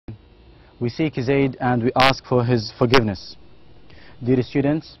we seek His aid and we ask for His forgiveness. Dear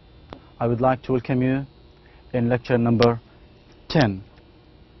students, I would like to welcome you in lecture number 10.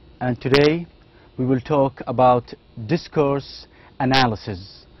 And today we will talk about discourse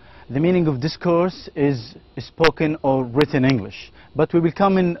analysis. The meaning of discourse is spoken or written English, but we will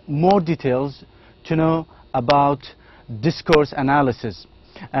come in more details to know about discourse analysis.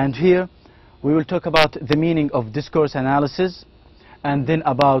 And here we will talk about the meaning of discourse analysis, and then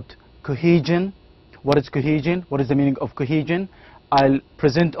about cohesion. What is cohesion? What is the meaning of cohesion? I'll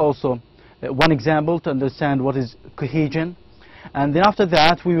present also one example to understand what is cohesion. And then after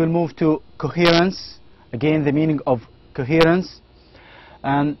that we will move to coherence, again the meaning of coherence.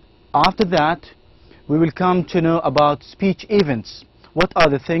 And after that we will come to know about speech events. What are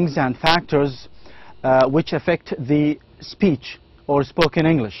the things and factors which affect the speech or spoken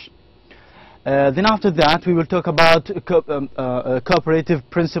English? Then after that we will talk about cooperative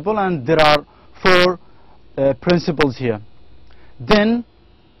principle, and there are 4 principles here. Then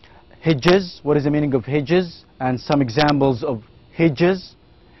hedges, what is the meaning of hedges and some examples of hedges.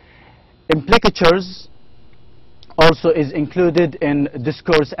 Implicatures also is included in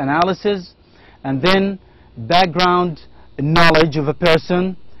discourse analysis. And then background knowledge of a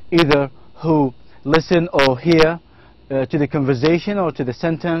person, either who listen or hear to the conversation or to the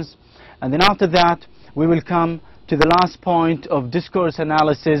sentence. And then after that we will come to the last point of discourse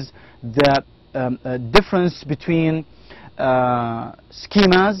analysis, the difference between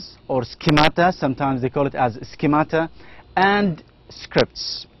schemas or schemata, sometimes they call it as schemata, and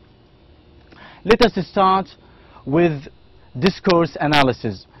scripts. Let us start with discourse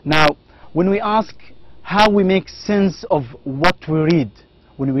analysis. Now, when we ask how we make sense of what we read,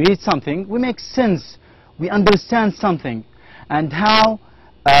 when we read something, we make sense, we understand something, and how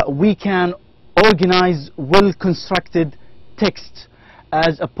we can organize well-constructed text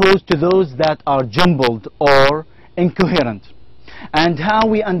as opposed to those that are jumbled or incoherent, and how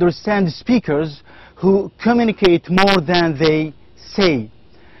we understand speakers who communicate more than they say,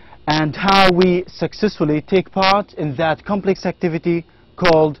 and how we successfully take part in that complex activity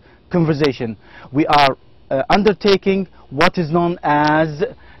called conversation. We are undertaking what is known as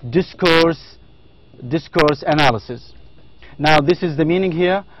discourse analysis. Now, this is the meaning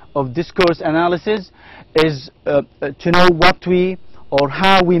here of discourse analysis, is to know what we or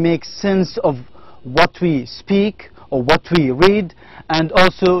how we make sense of what we speak or what we read, and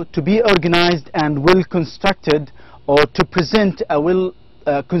also to be organized and well constructed, or to present a well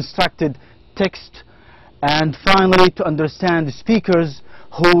constructed text, and finally to understand speakers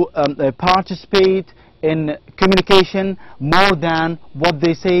who participate in communication more than what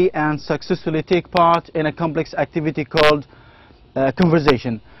they say, and successfully take part in a complex activity called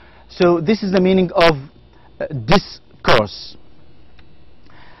conversation. So this is the meaning of discourse.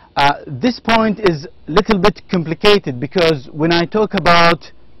 This point is a little bit complicated, because when I talk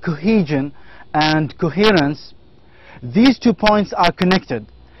about cohesion and coherence, these 2 points are connected,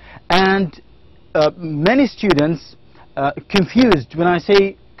 and many students confused when I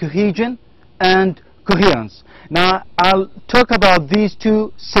say cohesion and coherence. Now, I'll talk about these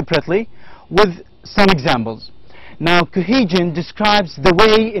 2 separately with some examples. Now, cohesion describes the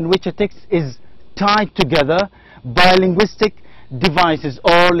way in which a text is tied together by linguistic devices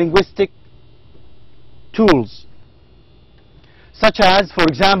or linguistic tools, such as, for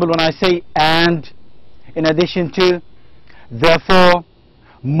example, when I say and, in addition to, therefore,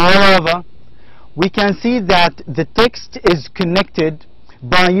 moreover, we can see that the text is connected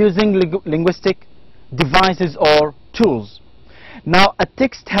by using linguistic devices or tools. Now, a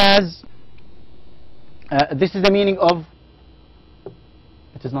text has, this is the meaning of,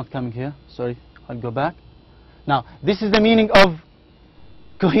 it is not coming here, sorry, I'll go back. Now, this is the meaning of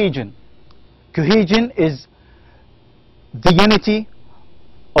cohesion. Cohesion is the unity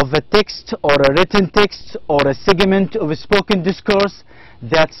of a text or a written text or a segment of a spoken discourse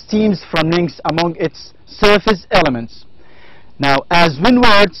that stems from links among its surface elements. Now, as when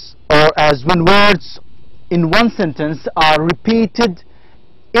words in one sentence are repeated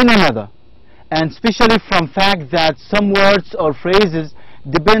in another, and especially from fact that some words or phrases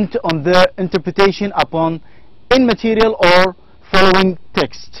depend on their interpretation upon immaterial or following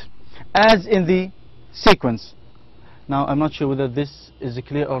text, as in the sequence. Now, I'm not sure whether this is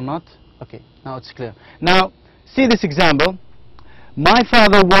clear or not. Okay, now it's clear. Now, see this example. My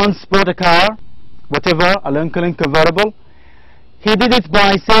father once bought a car, whatever, a Lincoln convertible. He did it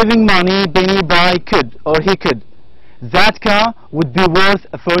by saving money penny by could, or he could. That car would be worth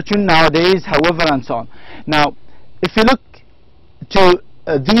a fortune nowadays, however, and so on. Now, if you look to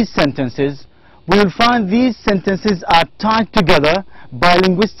these sentences, we will find these sentences are tied together by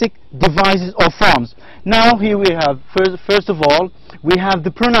linguistic devices or forms. Now here we have, first of all, we have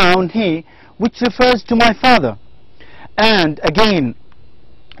the pronoun he, which refers to my father. And again,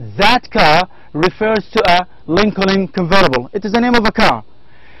 that car refers to a Lincoln convertible. It is the name of a car.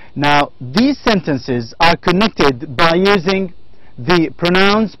 Now, these sentences are connected by using the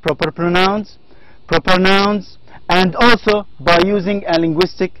pronouns, proper nouns, and also by using a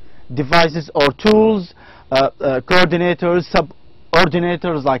linguistic devices or tools, coordinators,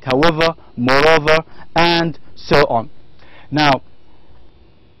 subordinators like however, moreover, and so on. Now,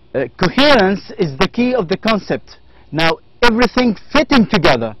 coherence is the key of the concept. Now, everything fitting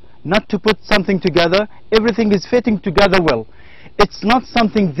together, not to put something together, everything is fitting together well. It's not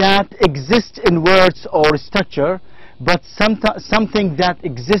something that exists in words or structure, but something that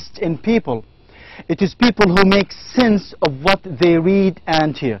exists in people. It is people who make sense of what they read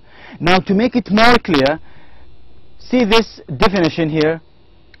and hear. Now, to make it more clear, see this definition here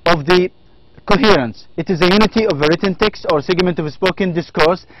of the coherence. It is a unity of a written text or segment of a spoken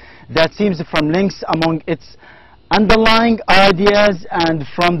discourse that seems from links among its underlying ideas and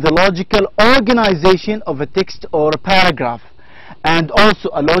from the logical organization of a text or a paragraph, and also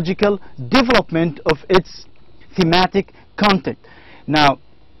a logical development of its thematic content. Now,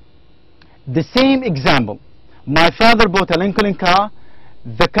 the same example, my father bought a Lincoln car,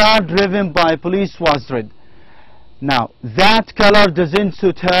 the car driven by police was red. Now, that color doesn't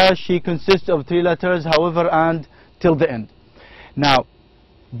suit her, she consists of 3 letters, however, and till the end. Now,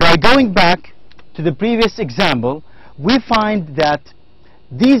 by going back to the previous example, we find that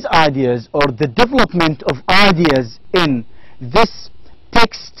these ideas, or the development of ideas in this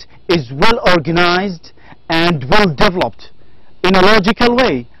text, is well organized and well developed in a logical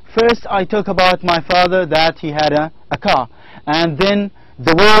way. First, I talk about my father, that he had a car, and then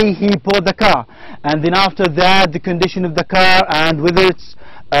the way he bought the car, and then after that the condition of the car and whether it's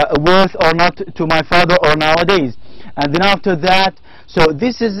worth or not to my father or nowadays, and then after that, so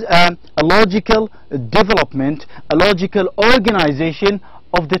this is a logical development, a logical organization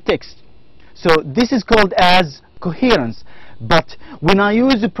of the text. So this is called as coherence. But when I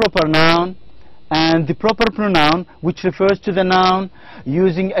use the proper noun and the proper pronoun, which refers to the noun,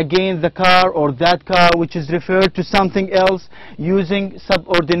 using again the car or that car, which is referred to something else, using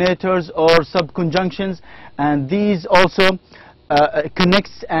subordinators or subconjunctions, and these also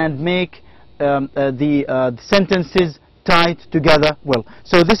connects and make the sentences tied together well.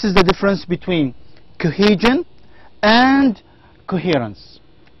 So this is the difference between cohesion and coherence.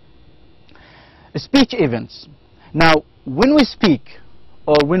 Speech events. Now, when we speak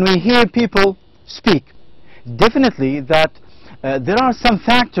or when we hear people speak, definitely that there are some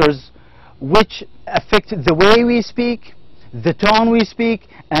factors which affect the way we speak, the tone we speak,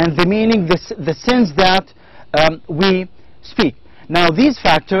 and the meaning, the sense that we speak. Now, these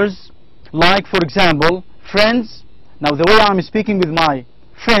factors, like for example, friends. Now, the way I'm speaking with my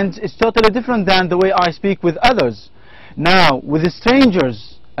friends is totally different than the way I speak with others. Now, with the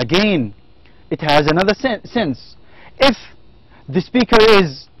strangers, again, it has another sense. If the speaker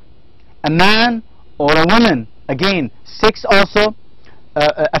is a man or a woman, again, sex also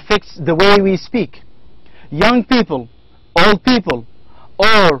affects the way we speak. Young people, old people,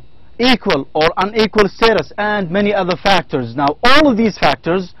 or equal or unequal status, and many other factors. Now, all of these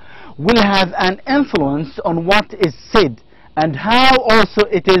factors will have an influence on what is said and how also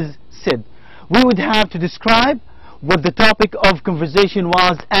it is said. We would have to describe what the topic of conversation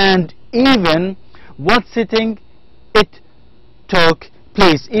was and even what setting it took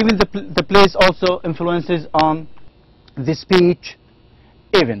place. Even the place also influences on the speech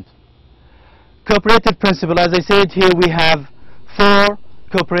event. Cooperative principle. As I said, here we have 4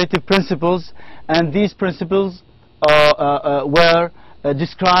 cooperative principles, and these principles were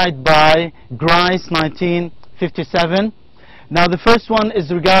described by Grice 1957. Now, the first one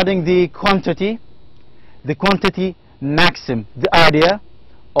is regarding the quantity maxim, the idea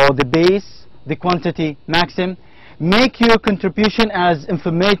or the base, the quantity maxim. Make your contribution as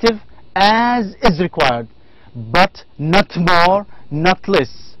informative as is required, but not more, not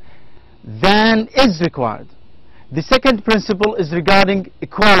less than is required. The second principle is regarding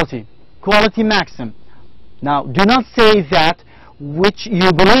equality, quality maxim. Now, do not say that which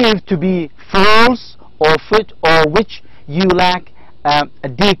you believe to be false or fit, or which you lack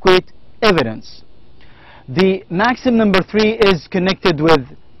adequate evidence. The maxim number 3 is connected with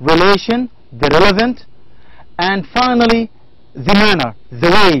relation, the relevant, and finally the manner, the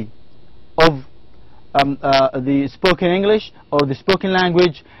way of the spoken English or the spoken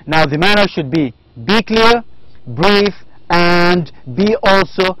language. Now, the manner should be clear, brief, and be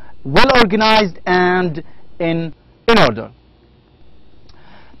also well organized and in order.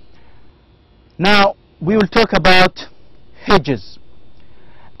 Now we will talk about hedges,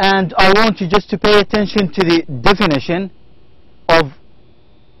 and I want you just to pay attention to the definition of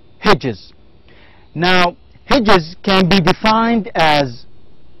hedges. Now hedges can be defined as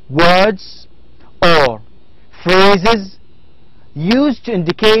words or phrases used to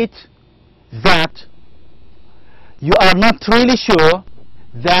indicate that you are not really sure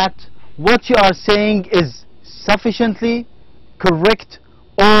that what you are saying is sufficiently correct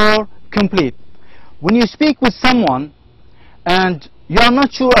or complete. When you speak with someone and you are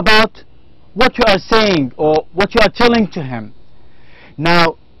not sure about what you are saying or what you are telling to him,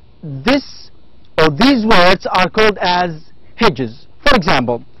 now this or these words are called as hedges. For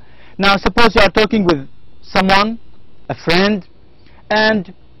example, now suppose you are talking with someone, a friend,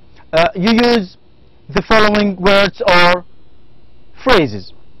 and you use the following words or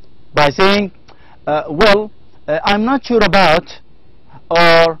phrases by saying, well, I'm not sure about,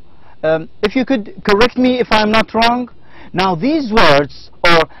 or if you could correct me if I'm not wrong. Now these words,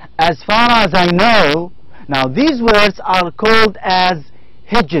 or as far as I know, now these words are called as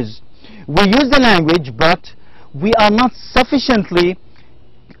hedges. We use the language, but we are not sufficiently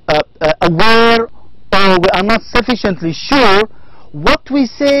aware, or we are not sufficiently sure what we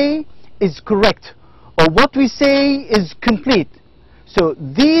say is correct or what we say is complete. So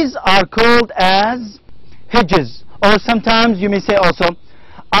these are called as hedges. Or sometimes you may say also,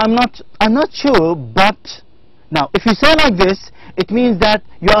 I'm not sure, but. Now if you say like this, it means that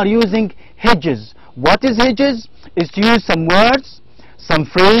you are using hedges. What is hedges? Is to use some words, some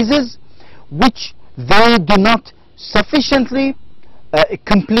phrases which they do not sufficiently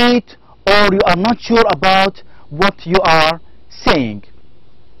complete, or you are not sure about what you are saying.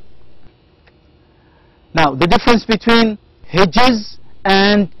 Now the difference between hedges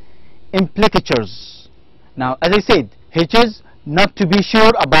and implicatures. Now as I said, hedges, not to be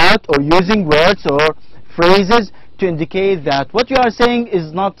sure about, or using words or phrases to indicate that what you are saying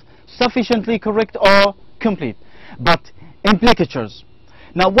is not sufficiently correct or complete. But implicatures.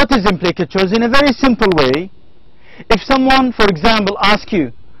 Now what is implicatures? In a very simple way, if someone, for example, asks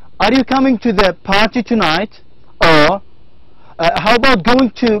you, are you coming to the party tonight? Or how about going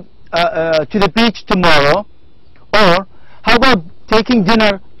to the beach tomorrow? Or how about taking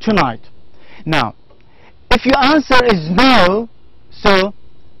dinner tonight? Now if your answer is no, so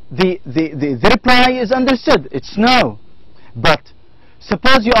the reply is understood, it's no. But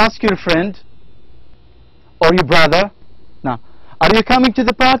suppose you ask your friend or your brother, now, are you coming to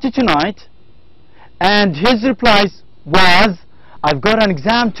the party tonight? And his reply was, I've got an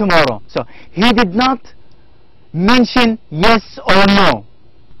exam tomorrow. So he did not mention yes or no.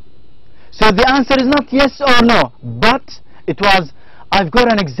 So the answer is not yes or no, but it was, I've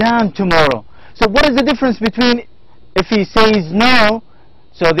got an exam tomorrow. So what is the difference between if he says no,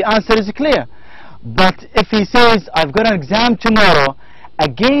 so the answer is clear, but if he says I've got an exam tomorrow,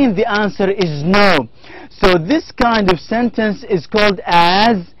 again the answer is no. So this kind of sentence is called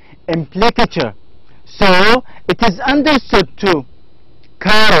as implicature. So it is understood to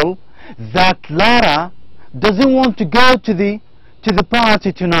Carol that Lara doesn't want to go to the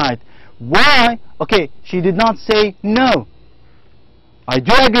party tonight. Why? Okay, she did not say no. I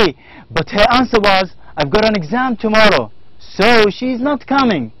do agree, but her answer was, I've got an exam tomorrow, so she's not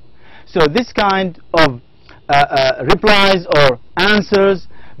coming. So this kind of replies or answers,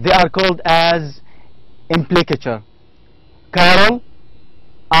 they are called as implicature. Carol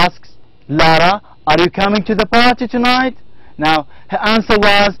asks Lara, are you coming to the party tonight? Now her answer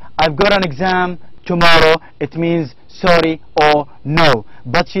was, I've got an exam tomorrow. It means sorry or no,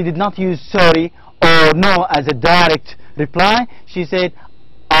 but she did not use sorry or no as a direct reply. She said,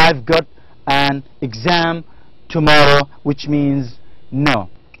 I've got an exam tomorrow, which means no.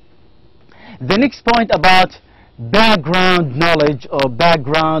 The next point about background knowledge or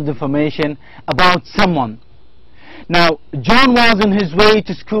background information about someone. Now John was on his way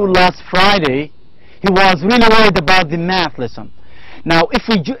to school last Friday. He was really worried about the math lesson. Now if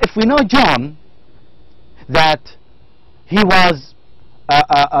we know John, that he was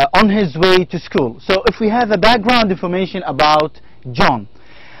on his way to school. So if we have a background information about John,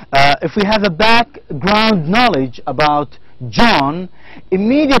 if we have a background knowledge about John,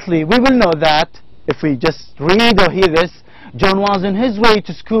 immediately we will know that if we just read or hear this, John was on his way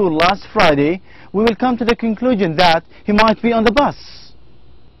to school last Friday, we will come to the conclusion that he might be on the bus,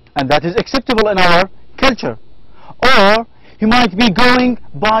 and that is acceptable in our culture. Or he might be going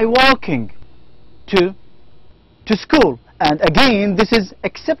by walking to school, and again this is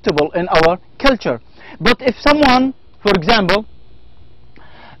acceptable in our culture. But if someone, for example,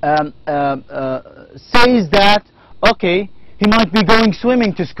 says that okay, he might be going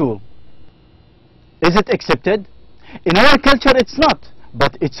swimming to school, Is it accepted? In our culture it's not,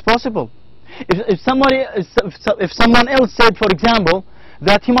 but it's possible. If someone else said, for example,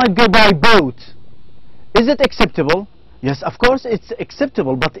 that he might go by boat, is it acceptable? Yes, of course it's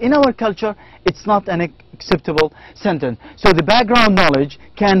acceptable, but in our culture it's not an acceptable sentence. So the background knowledge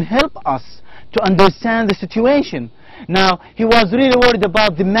can help us to understand the situation. Now, he was really worried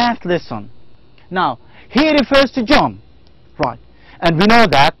about the math lesson. Now, he refers to John, right? And we know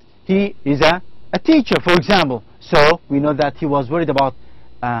that he is a teacher, for example. So we know that he was worried about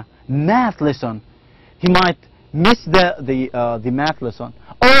math lesson. He might miss the math lesson.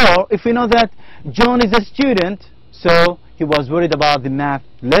 Or if we know that John is a student, so he was worried about the math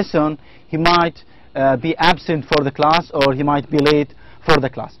lesson, he might be absent for the class, or he might be late for the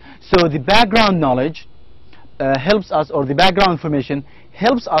class. So the background knowledge helps us, or the background information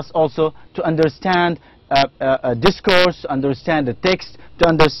helps us also to understand a discourse, understand a text, to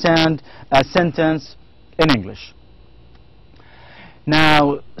understand a sentence in English.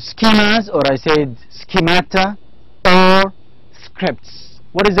 Now, schemas, or I said schemata, or scripts.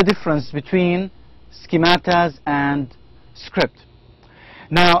 What is the difference between schematas and script?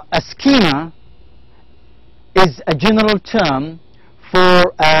 Now, a schema is a general term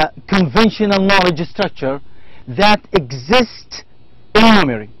for a conventional knowledge structure that exists in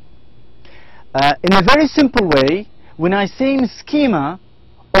memory. In a very simple way, when I say schema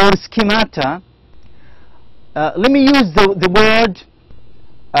or schemata, let me use the word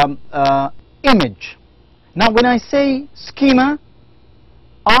image. Now, when I say schema,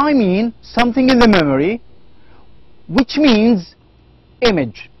 I mean something in the memory, which means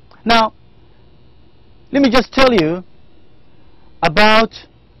image. Now, let me just tell you about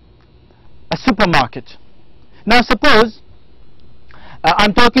a supermarket. Now, suppose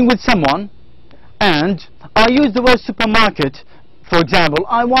I'm talking with someone and I use the word supermarket. For example,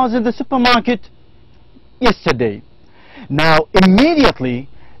 I was in the supermarket yesterday. Now, immediately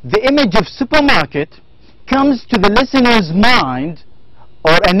the image of supermarket comes to the listener's mind,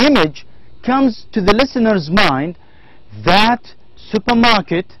 or an image comes to the listener's mind that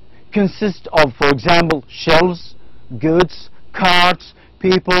supermarket consists of, for example, shelves, goods, carts,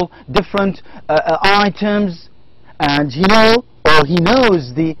 people, different items, and he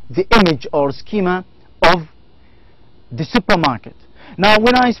knows the image or schema of the supermarket. Now,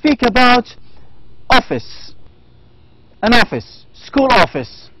 when I speak about office, an office, school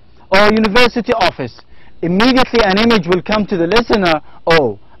office, or university office, immediately an image will come to the listener.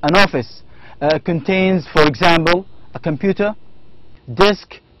 Oh, an office contains, for example, a computer,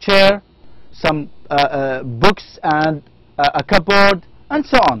 desk, chair, some books, and a cupboard, and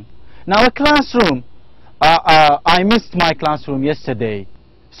so on. Now, a classroom. I missed my classroom yesterday.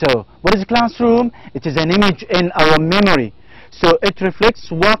 So, what is a classroom? It is an image in our memory. So, it reflects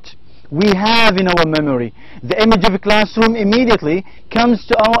what we have in our memory. The image of a classroom immediately comes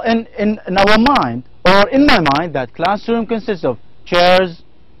to in our mind, or in my mind, that classroom consists of chairs,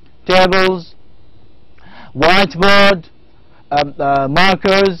 tables, whiteboard,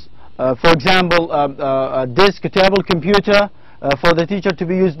 markers, for example, a desk, a table, computer, for the teacher to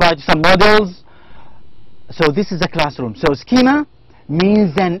be used by some models. So this is a classroom. So schema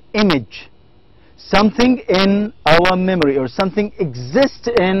means an image, something in our memory, or something exists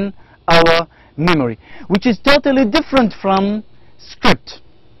in our memory, which is totally different from script.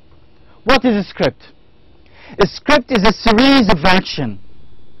 What is a script? A script is a series of action.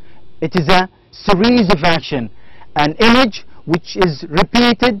 It is a series of action, an image which is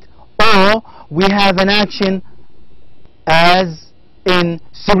repeated, or we have an action as in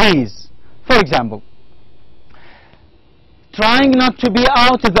series. For example, trying not to be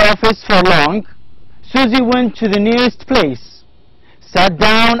out of the office for long, Susie went to the nearest place, sat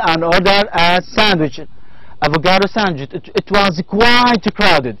down and ordered a sandwich, avocado sandwich. It was quite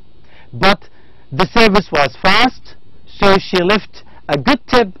crowded, but the service was fast, so she left a good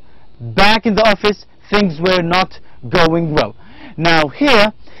tip. Back in the office, things were not going well. Now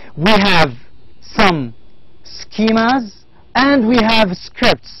here we have some schemas and we have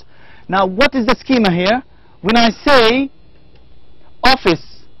scripts. Now, what is the schema here? When I say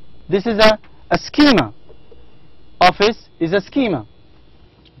office, this is a schema. Office is a schema.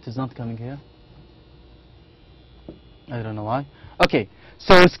 It is not coming here. I don't know why. Okay,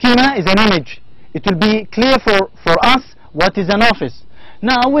 so schema is an image. It will be clear for us what is an office.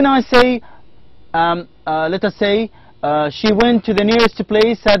 Now, when I say, let us say, she went to the nearest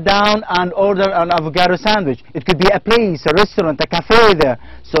place, sat down and ordered an avocado sandwich. It could be a place, a restaurant, a cafe there.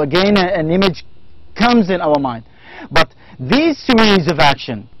 So again, an image comes in our mind. But these series of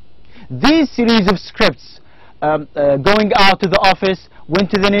action, these series of scripts going out to the office, went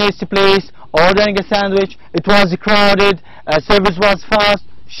to the nearest place, ordering a sandwich, it was crowded, service was fast,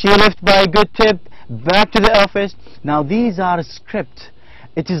 she left by a good tip, back to the office. Now these are script.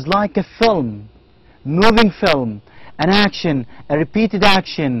 It is like a film, moving film, an action, a repeated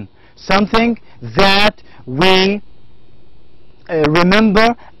action, something that we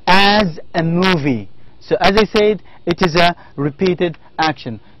remember as a movie. So as I said, it is a repeated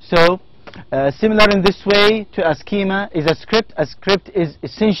action. So similar in this way to a schema is a script. A script is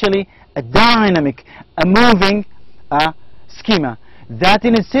essentially a dynamic, a moving schema that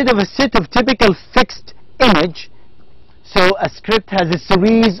instead of a set of typical fixed image, so a script has a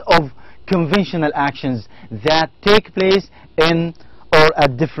series of conventional actions that take place in or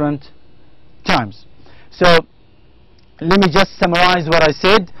at different times. So let me just summarize what I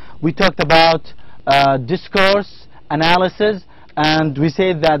said. We talked about discourse analysis, and we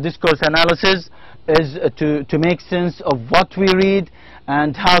said that discourse analysis is to make sense of what we read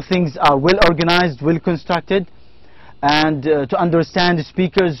and how things are well organized, well constructed, and to understand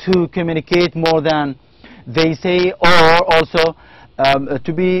speakers who communicate more than they say, or also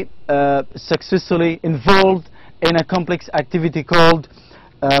to be successfully involved in a complex activity called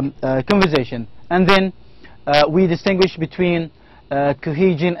conversation. And then we distinguish between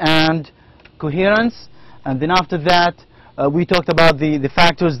cohesion and coherence, and then after that we talked about the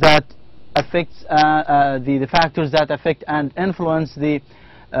factors that affect the factors that affect and influence the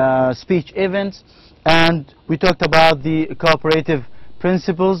speech events, and we talked about the cooperative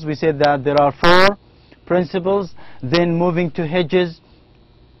principles. We said that there are 4 principles. Then moving to hedges,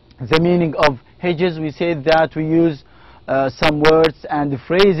 the meaning of hedges, we said that we use some words and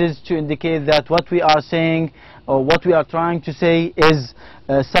phrases to indicate that what we are saying or what we are trying to say is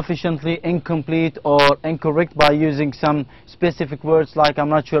sufficiently incomplete or incorrect by using some specific words like "I'm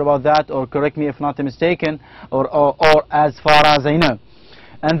not sure about that," or "correct me if not mistaken," or "as far as I know."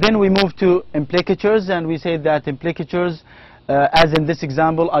 And then we move to implicatures, and we say that implicatures, as in this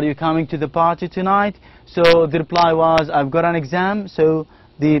example, "Are you coming to the party tonight?" So the reply was, "I've got an exam." So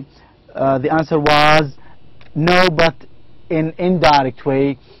the answer was no, but in indirect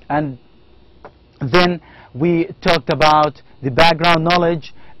way. And then we talked about the background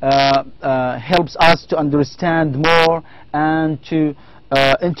knowledge helps us to understand more and to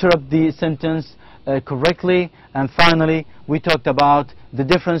interrupt the sentence correctly. And finally, we talked about the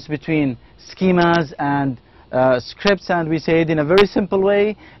difference between schemas and scripts, and we said in a very simple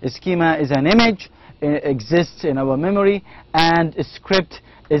way, a schema is an image, it exists in our memory, and a script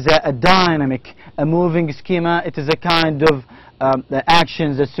is a dynamic, a moving schema. It is a kind of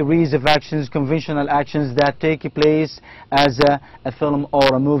actions, a series of actions, conventional actions that take place as a film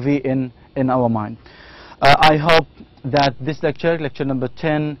or a movie in our mind. I hope that this lecture number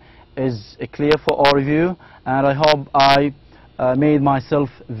 10, is clear for all of you, and I hope I made myself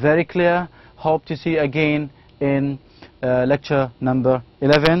very clear. Hope to see you again in lecture number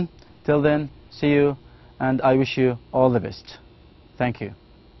 11. Till then, see you, and I wish you all the best. Thank you.